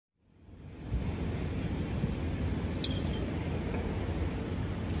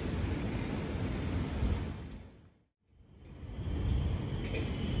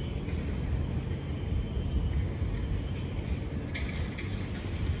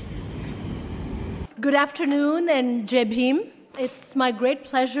Good afternoon and Jai Bhim. It's my great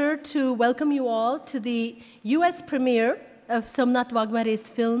pleasure to welcome you all to the US premiere of Somnath Wagmare's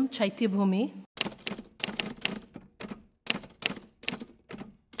film Chaityabhumi.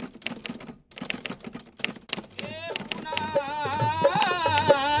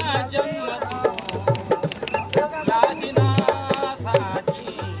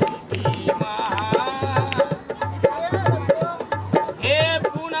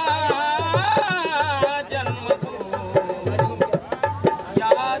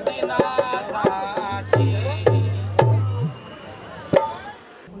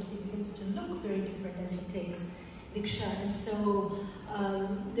 And so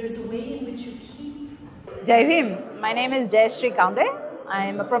there's a way in which you keep... Jai Bhim. My name is Jayashree Kaunde.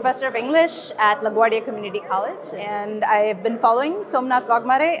 I'm a professor of English at LaGuardia Community College, and I've been following Somnath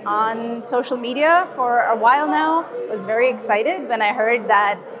Wagmare on social media for a while now. I was very excited when I heard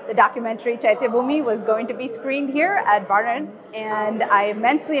that the documentary Chaityabhumi was going to be screened here at Barnard, and I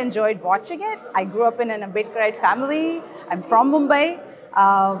immensely enjoyed watching it. I grew up in an Ambedkarite family. I'm from Mumbai.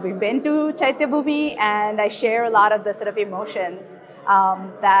 We've been to Chaityabhumi, and I share a lot of the sort of emotions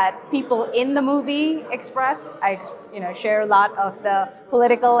that people in the movie express. I share a lot of the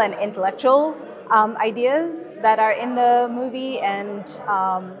political and intellectual ideas that are in the movie, and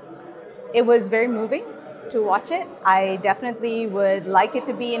it was very moving to watch it. I definitely would like it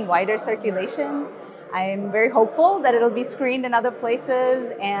to be in wider circulation. I'm very hopeful that it'll be screened in other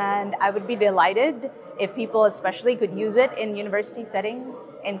places, and I would be delighted if people especially could use it in university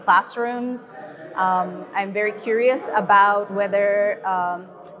settings, in classrooms. I'm very curious about whether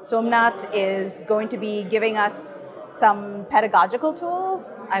Somnath is going to be giving us some pedagogical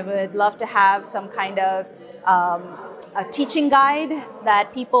tools. I would love to have some kind of a teaching guide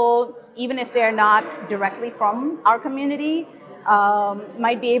that people, even if they're not directly from our community,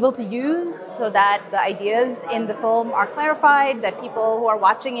 might be able to use so that the ideas in the film are clarified, that people who are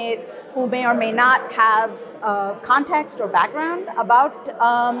watching it, who may or may not have context or background about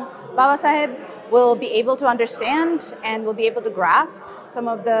Babasaheb, will be able to understand and will be able to grasp some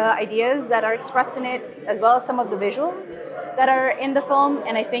of the ideas that are expressed in it, as well as some of the visuals that are in the film.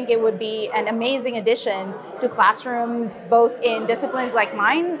 And I think it would be an amazing addition to classrooms, both in disciplines like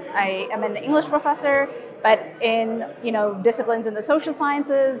mine. I am an English professor, but in disciplines in the social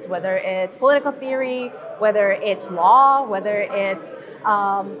sciences, whether it's political theory, whether it's law, whether it's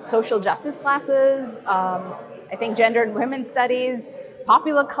social justice classes, I think gender and women's studies,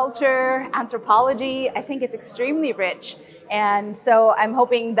 popular culture, anthropology. I think it's extremely rich. And so I'm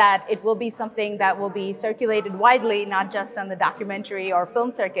hoping that it will be something that will be circulated widely, not just on the documentary or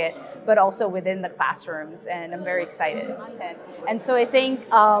film circuit, but also within the classrooms. And I'm very excited. And so I think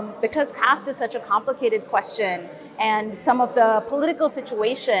because caste is such a complicated question, and some of the political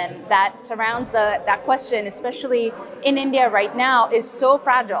situation that surrounds that question, especially in India right now, is so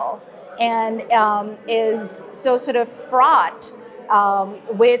fragile and is so sort of fraught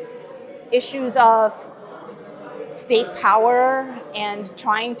with issues of state power and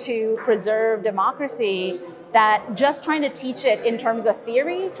trying to preserve democracy, that just trying to teach it in terms of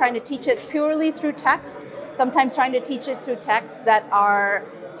theory, trying to teach it purely through text, sometimes trying to teach it through texts that are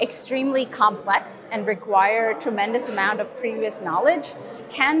extremely complex and require a tremendous amount of previous knowledge,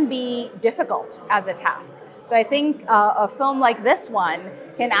 can be difficult as a task. So I think a film like this one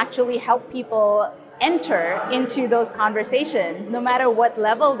can actually help people enter into those conversations, no matter what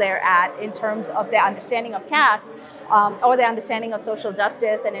level they're at in terms of their understanding of caste or their understanding of social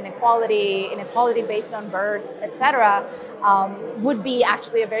justice and inequality based on birth, etc., would be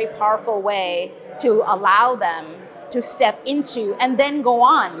actually a very powerful way to allow them to step into and then go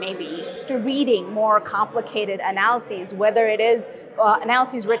on maybe to reading more complicated analyses, whether it is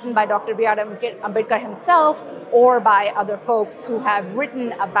analyses written by Dr. B.R. Ambedkar himself or by other folks who have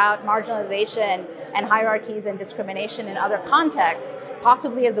written about marginalization and hierarchies and discrimination in other contexts,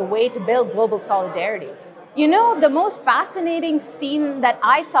 possibly as a way to build global solidarity. You know, the most fascinating scene that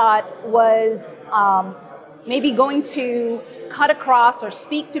I thought was maybe going to cut across or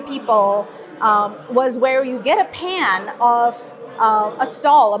speak to people was where you get a pan of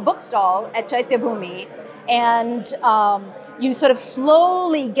a book stall at Chaityabhumi, and you sort of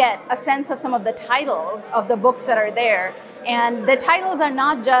slowly get a sense of some of the titles of the books that are there. And the titles are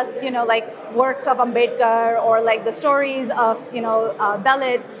not just, like works of Ambedkar or like the stories of,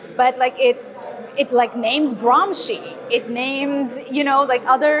 Dalits, but like it like names Gramsci, it names, like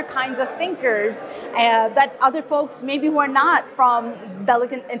other kinds of thinkers that other folks maybe who are not from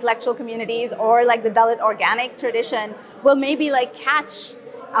Dalit intellectual communities or like the Dalit organic tradition will maybe like catch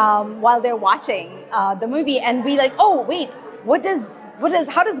while they're watching the movie and be like, oh, wait, what does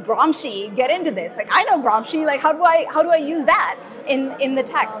how does Gramsci get into this? Like, I know Gramsci, like how do I use that in the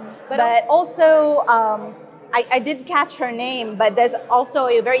text? But also, I did catch her name, but there's also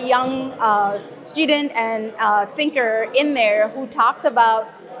a very young student and thinker in there who talks about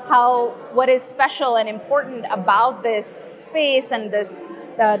how what is special and important about this space and this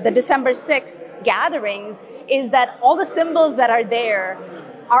the December 6th gatherings is that all the symbols that are there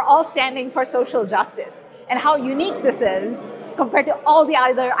are all standing for social justice, and how unique this is compared to all the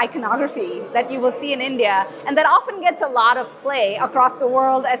other iconography that you will see in India, and that often gets a lot of play across the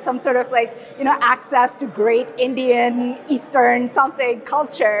world as some sort of like, access to great Indian, Eastern something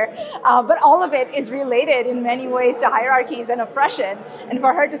culture. But all of it is related in many ways to hierarchies and oppression. And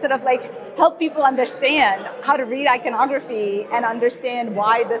for her to sort of like help people understand how to read iconography and understand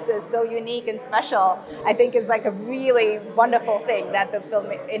why this is so unique and special, I think is like a really wonderful thing that the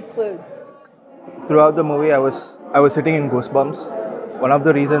film includes. Throughout the movie, I was sitting in goosebumps. One of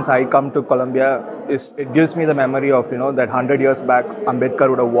the reasons I come to Colombia is it gives me the memory of that 100 years back Ambedkar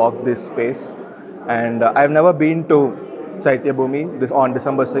would have walked this space, and I've never been to Chaityabhumi on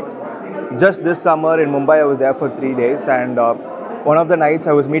December 6th. Just this summer in Mumbai, I was there for 3 days, and one of the nights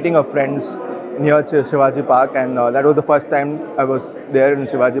I was meeting a friends near Shivaji Park, and that was the first time I was there in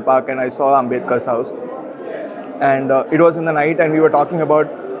Shivaji Park, and I saw Ambedkar's house. And it was in the night, and we were talking about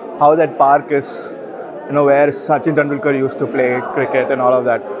how that park is, where Sachin Tendulkar used to play cricket and all of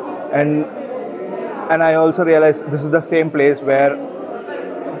that. And I also realized this is the same place where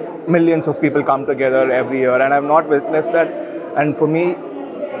millions of people come together every year, and I've not witnessed that. And for me,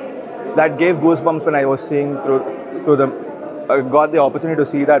 that gave goosebumps when I was seeing through the, I got the opportunity to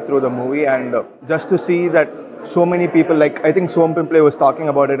see that through the movie, and just to see that so many people, like I think Som Pimple was talking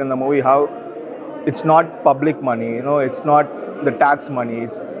about it in the movie, how it's not public money, it's not the tax money,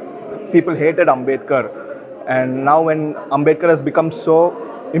 it's people hated Ambedkar, and now when Ambedkar has become so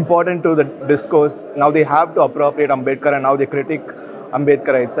important to the discourse, now they have to appropriate Ambedkar, and now they critique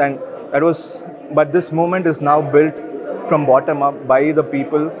Ambedkarites, and that was. But this movement is now built from bottom up by the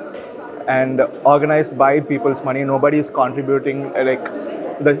people and organized by people's money. Nobody is contributing.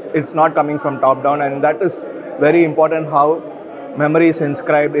 It's not coming from top down, and that is very important. How memory is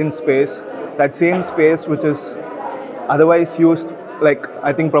inscribed in space, that same space which is otherwise used. Like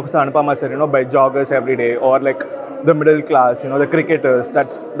I think Professor Anupama said, by joggers every day, or like the middle class, the cricketers.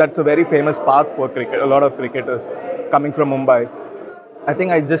 That's a very famous park for cricket. A lot of cricketers coming from Mumbai. I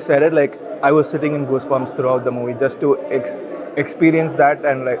think I just said it, like I was sitting in goosebumps throughout the movie just to experience that,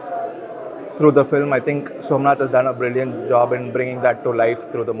 and like through the film, I think Somnath has done a brilliant job in bringing that to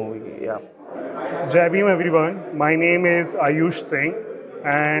life through the movie. Yeah. Jai Bhim everyone. My name is Ayush Singh,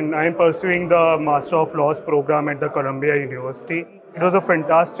 and I am pursuing the Master of Laws program at the Columbia University. It was a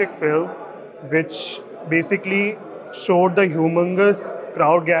fantastic film which basically showed the humongous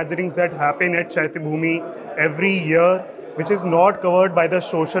crowd gatherings that happen at Chaityabhumi every year, which is not covered by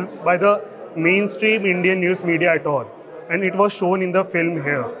the mainstream Indian news media at all. And it was shown in the film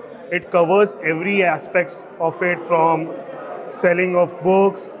here. It covers every aspect of it, from selling of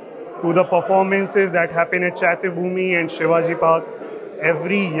books to the performances that happen at Chaityabhumi and Shivaji Park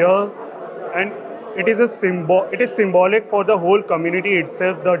every year. And it is symbolic for the whole community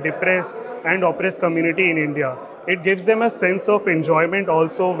itself, the depressed and oppressed community in India. It gives them a sense of enjoyment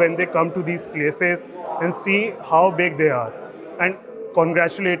also when they come to these places and see how big they are. And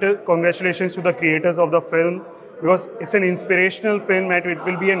congratulations to the creators of the film, because it's an inspirational film and it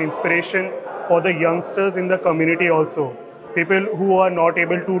will be an inspiration for the youngsters in the community also. People who are not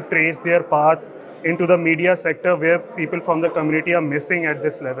able to trace their path into the media sector, where people from the community are missing at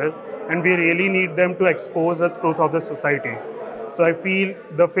this level, and we really need them to expose the truth of the society. So I feel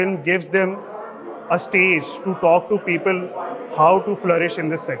the film gives them a stage to talk to people how to flourish in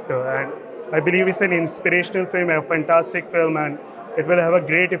this sector, and I believe it's an inspirational film, a fantastic film, and it will have a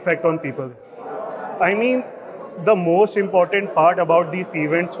great effect on people. I mean, the most important part about these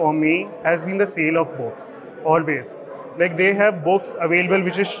events for me has been the sale of books, always. Like they have books available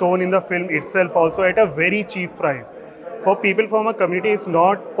which is shown in the film itself also at a very cheap price. For people from a community, it's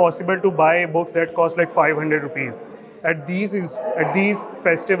not possible to buy books that cost like 500 rupees. At these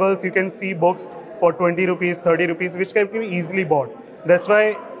festivals, you can see books for 20 rupees, 30 rupees, which can be easily bought. That's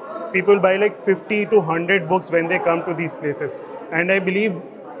why people buy like 50 to 100 books when they come to these places. And I believe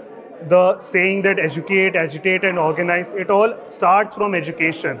the saying that educate, agitate and organize, it all starts from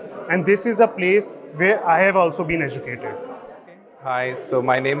education. And this is a place where I have also been educated. Hi, so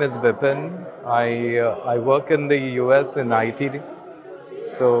my name is Vipin. I work in the US in IT.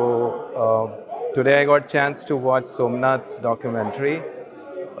 So today I got a chance to watch Somnath's documentary.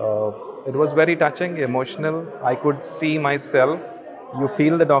 It was very touching, emotional. I could see myself you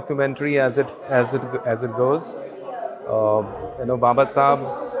feel the documentary as it goes. Baba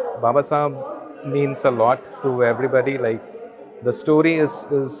Saheb means a lot to everybody. Like the story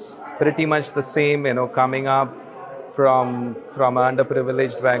is pretty much the same. Coming up from an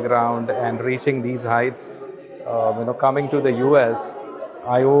underprivileged background and reaching these heights. Coming to the U.S.,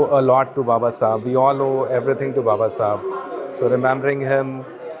 I owe a lot to Baba Saheb. We all owe everything to Baba Saheb. So remembering him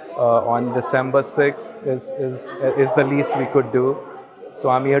on December 6th is the least we could do. So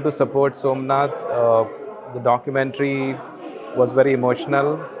I'm here to support Somnath. The documentary was very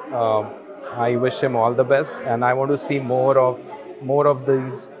emotional. I wish him all the best, and I want to see more of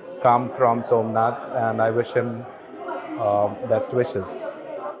these come from Somnath, and I wish him best wishes.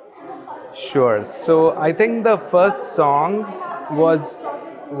 Sure. So I think the first song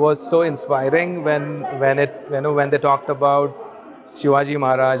was so inspiring when they talked about Shivaji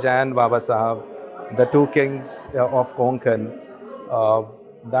Maharaj and Baba Saheb, the two kings of Konkan.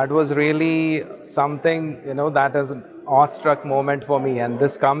 That was really something that is an awestruck moment for me, and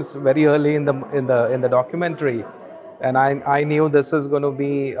this comes very early in the documentary, and I knew this is going to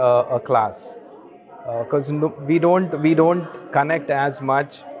be a class because we don't connect as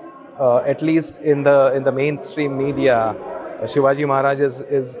much, at least in the mainstream media. Shivaji Maharaj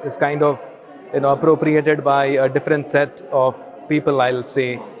is kind of appropriated by a different set of people, I'll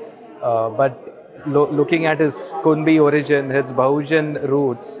say, but looking at his Kunbi origin, his Bahujan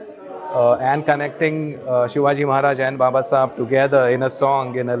roots, and connecting Shivaji Maharaj and Baba Saheb together in a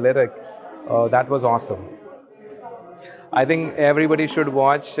song, in a lyric, that was awesome. I think everybody should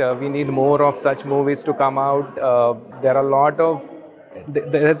watch. We need more of such movies to come out. There are a lot of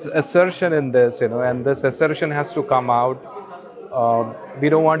there's assertion in this, and this assertion has to come out. We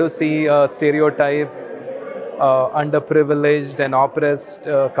don't want to see a stereotype, underprivileged and oppressed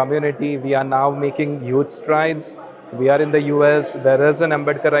community. We are now making huge strides. We are in the US. There is an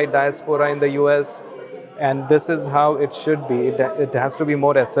Ambedkarite diaspora in the US, and this is how it should be. It has to be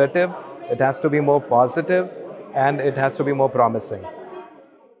more assertive. It has to be more positive. And it has to be more promising.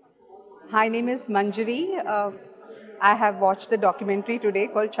 Hi, name is Manjari. I have watched the documentary today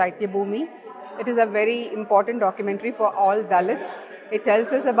called Chaityabhumi. It is a very important documentary for all Dalits. It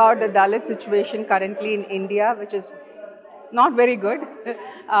tells us about the Dalit situation currently in India, which is not very good.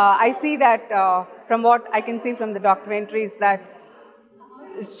 I see that from what I can see from the documentary is that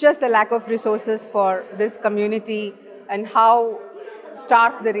it's just the lack of resources for this community and how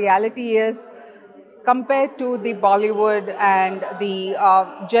stark the reality is compared to the Bollywood and the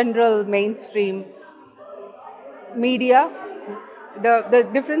general mainstream media. The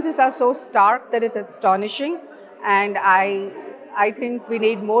differences are so stark that it's astonishing, and I think we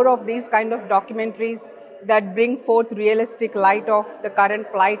need more of these kind of documentaries that bring forth realistic light of the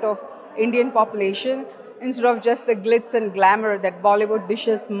current plight of Indian population instead of just the glitz and glamour that Bollywood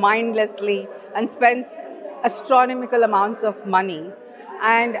dishes mindlessly and spends astronomical amounts of money.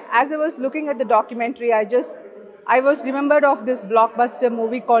 And as I was looking at the documentary, I was remembered of this blockbuster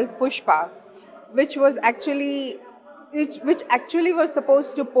movie called Pushpa, which actually was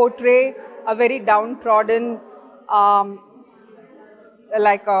supposed to portray a very downtrodden,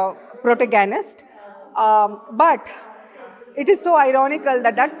 like a protagonist. But it is so ironical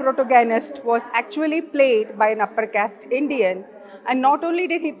that that protagonist was actually played by an upper caste Indian. And not only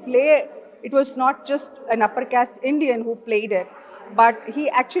did he play, it was not just an upper caste Indian who played it, but he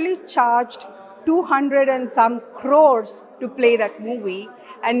actually charged 200 and some crores to play that movie.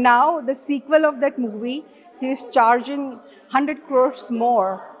 And now the sequel of that movie, he is charging 100 crores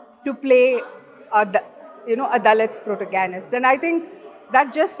more to play a Dalit protagonist. And I think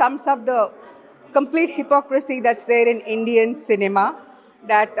that just sums up the complete hypocrisy that's there in Indian cinema,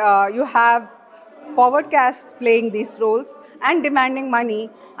 that you have forward castes playing these roles and demanding money,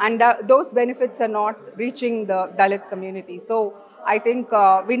 and those benefits are not reaching the Dalit community. So I think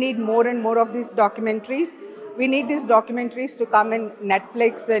we need more and more of these documentaries. We need these documentaries to come in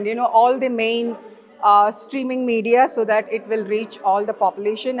Netflix and all the main streaming media so that it will reach all the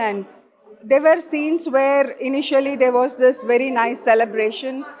population. And there were scenes where initially there was this very nice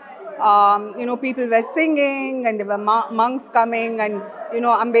celebration. People were singing and there were monks coming, and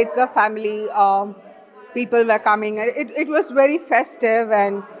Ambedkar family people were coming. It was very festive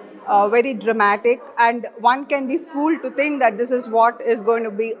and very dramatic, and one can be fooled to think that this is what is going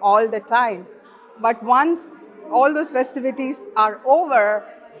to be all the time. But once all those festivities are over,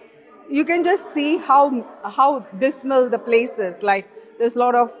 you can just see how dismal the place is. Like there's a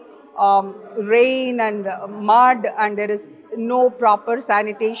lot of rain and mud, and there is no proper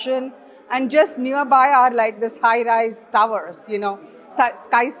sanitation, and just nearby are like this high-rise towers,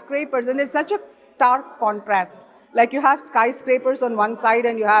 skyscrapers, and it's such a stark contrast Like you have skyscrapers on one side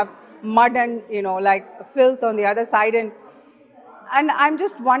and you have mud and, like filth on the other side. And I'm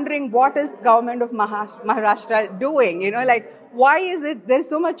just wondering, what is government of Maharashtra doing? Like, why is it there's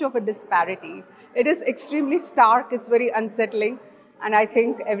so much of a disparity? It is extremely stark. It's very unsettling. And I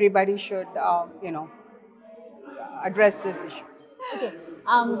think everybody should, address this issue. Okay.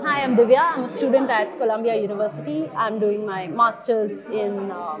 Hi, I'm Divya. I'm a student at Columbia University. I'm doing my master's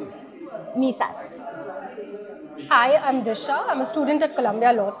in MISAS. Hi, I'm Disha. I'm a student at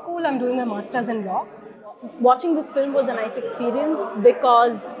Columbia Law School. I'm doing my master's in law. Watching this film was a nice experience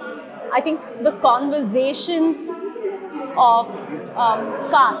because I think the conversations of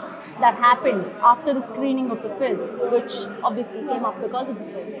caste that happened after the screening of the film, which obviously came up because of the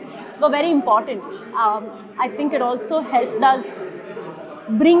film, were very important. I think it also helped us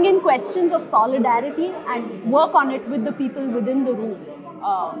bring in questions of solidarity and work on it with the people within the room.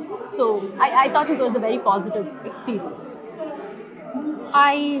 So I thought it was a very positive experience.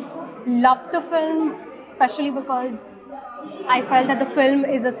 I loved the film, especially because I felt that the film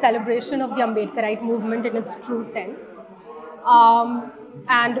is a celebration of the Ambedkarite movement in its true sense.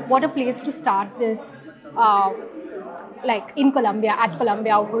 And what a place to start this, like in Columbia, at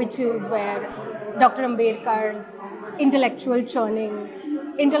Columbia, which is where Dr. Ambedkar's intellectual churning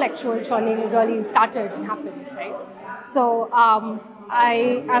really started and happened, right? So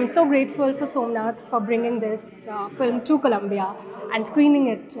I am so grateful for Somnath for bringing this film to Columbia and screening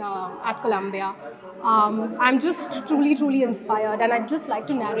it at Columbia. I'm just truly inspired, and I'd just like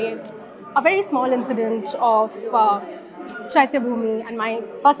to narrate a very small incident of Chaityabhumi and my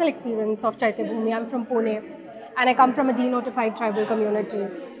personal experience of Chaityabhumi. I'm from Pune, and I come from a denotified tribal community.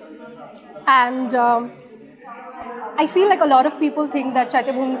 And I feel like a lot of people think that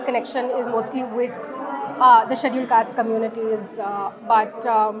Chaityabhumi's connection is mostly with the scheduled caste communities. But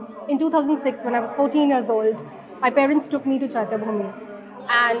in 2006, when I was 14 years old, my parents took me to Chaityabhumi.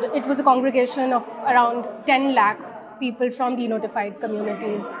 And it was a congregation of around 10 lakh people from denotified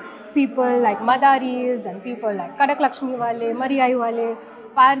communities. People like Madaris and people like Kadak Lakshmi Wale, Mariyai Wale,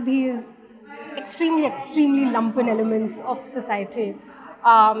 Pardhis, extremely lumpen elements of society.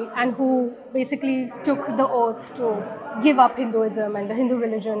 And who basically took the oath to give up Hinduism and the Hindu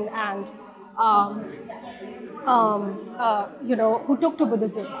religion, and who took to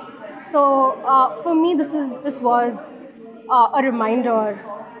Buddhism. So for me, this was a reminder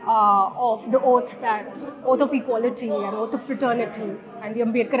of the oath of equality and oath of fraternity, and the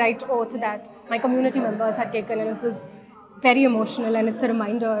Ambedkarite oath that my community members had taken, and it was very emotional, and it's a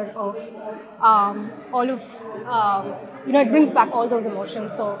reminder of all of, it brings back all those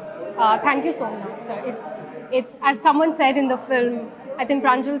emotions. So thank you so much. It's as someone said in the film, I think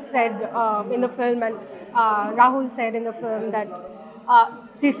Pranjal said in the film, and Rahul said in the film, that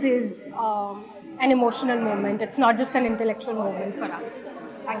this is an emotional moment. It's not just an intellectual moment for us.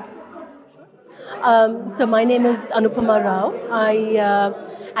 Thank you. So my name is Anupama Rao. I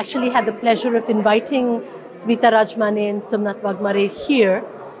actually had the pleasure of inviting Smita Rajmane and Somnath Wagmare here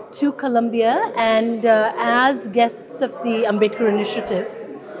to Columbia, and as guests of the Ambedkar Initiative,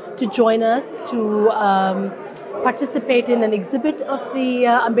 to join us to participate in an exhibit of the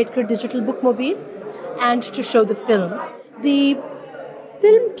Ambedkar Digital Bookmobile and to show the film. The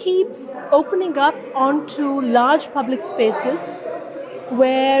film keeps opening up onto large public spaces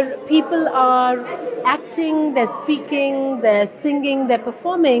where people are acting, they're speaking, they're singing, they're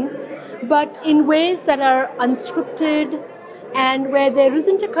performing, but in ways that are unscripted and where there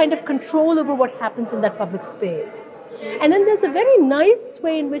isn't a kind of control over what happens in that public space. And then there's a very nice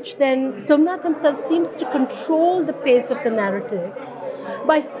way in which then Somnath himself seems to control the pace of the narrative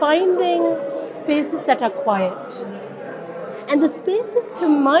by finding spaces that are quiet. And the spaces, to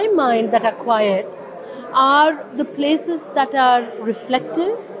my mind, that are quiet are the places that are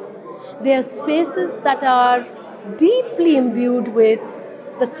reflective. They are spaces that are deeply imbued with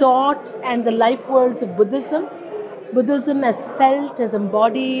the thought and the life worlds of Buddhism. Buddhism as felt, as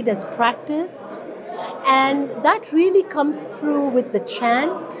embodied, as practiced. And that really comes through with the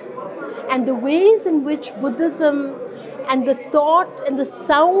chant and the ways in which Buddhism and the thought and the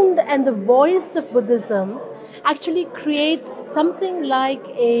sound and the voice of Buddhism actually creates something like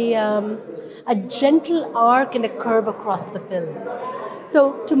a gentle arc and a curve across the film.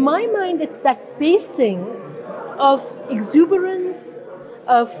 So to my mind, it's that pacing of exuberance,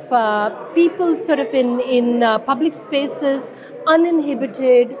 of people sort of in public spaces,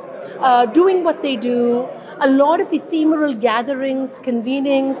 uninhibited, doing what they do, a lot of ephemeral gatherings,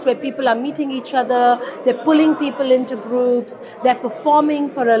 convenings where people are meeting each other, they're pulling people into groups, they're performing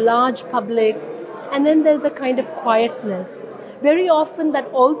for a large public, and then there's a kind of quietness. Very often that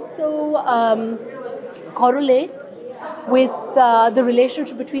also correlates with the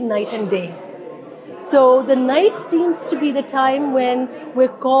relationship between night and day. So the night seems to be the time when we're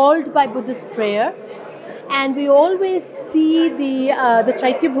called by Buddhist prayer, and we always see the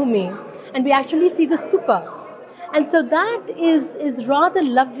Chaityabhumi, and we actually see the stupa. And so that is rather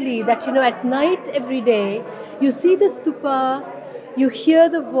lovely that, you know, at night every day, you see the stupa, you hear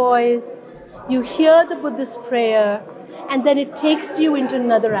the voice, you hear the Buddhist prayer, and then it takes you into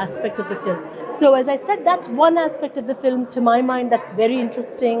another aspect of the film. So as I said, that's one aspect of the film, to my mind, that's very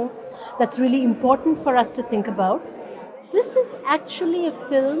interesting, that's really important for us to think about. This is actually a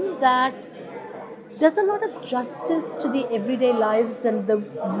film that does a lot of justice to the everyday lives and the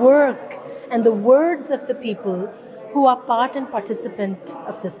work and the words of the people who are part and participant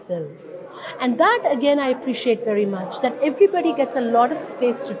of this film. And that, again, I appreciate very much, that everybody gets a lot of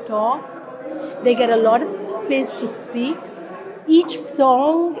space to talk, they get a lot of space to speak. Each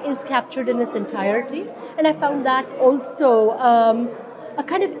song is captured in its entirety, and I found that also a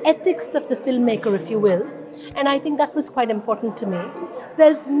kind of ethics of the filmmaker, if you will. And I think that was quite important to me.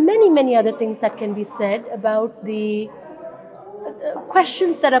 There's many other things that can be said about the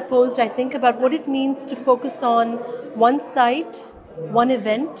questions that are posed, I think, about what it means to focus on one site, one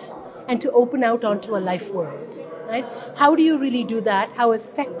event, and to open out onto a life world, right? How do you really do that? How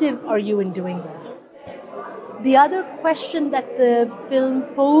effective are you in doing that? The other question that the film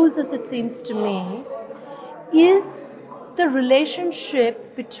poses, it seems to me, is the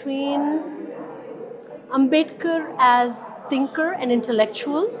relationship between Ambedkar as thinker and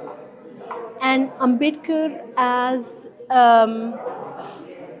intellectual, and Ambedkar as a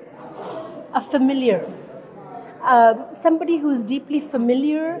familiar, somebody who is deeply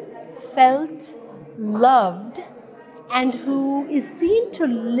familiar, felt, loved, and who is seen to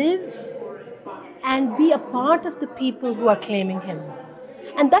live and be a part of the people who are claiming him.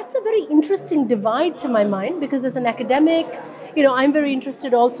 And that's a very interesting divide to my mind, because as an academic, you know, I'm very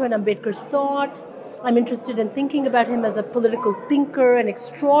interested also in Ambedkar's thought. I'm interested in thinking about him as a political thinker, an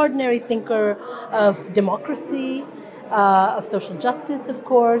extraordinary thinker of democracy, of social justice, of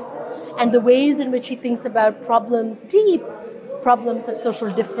course, and the ways in which he thinks about problems, deep problems of social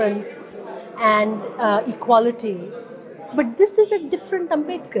difference and equality. But this is a different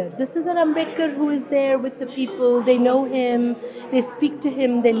Ambedkar. This is an Ambedkar who is there with the people. They know him, they speak to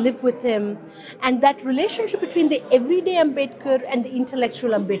him, they live with him. And that relationship between the everyday Ambedkar and the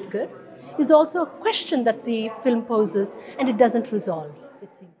intellectual Ambedkar is also a question that the film poses, and it doesn't resolve,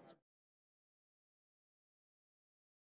 it seems.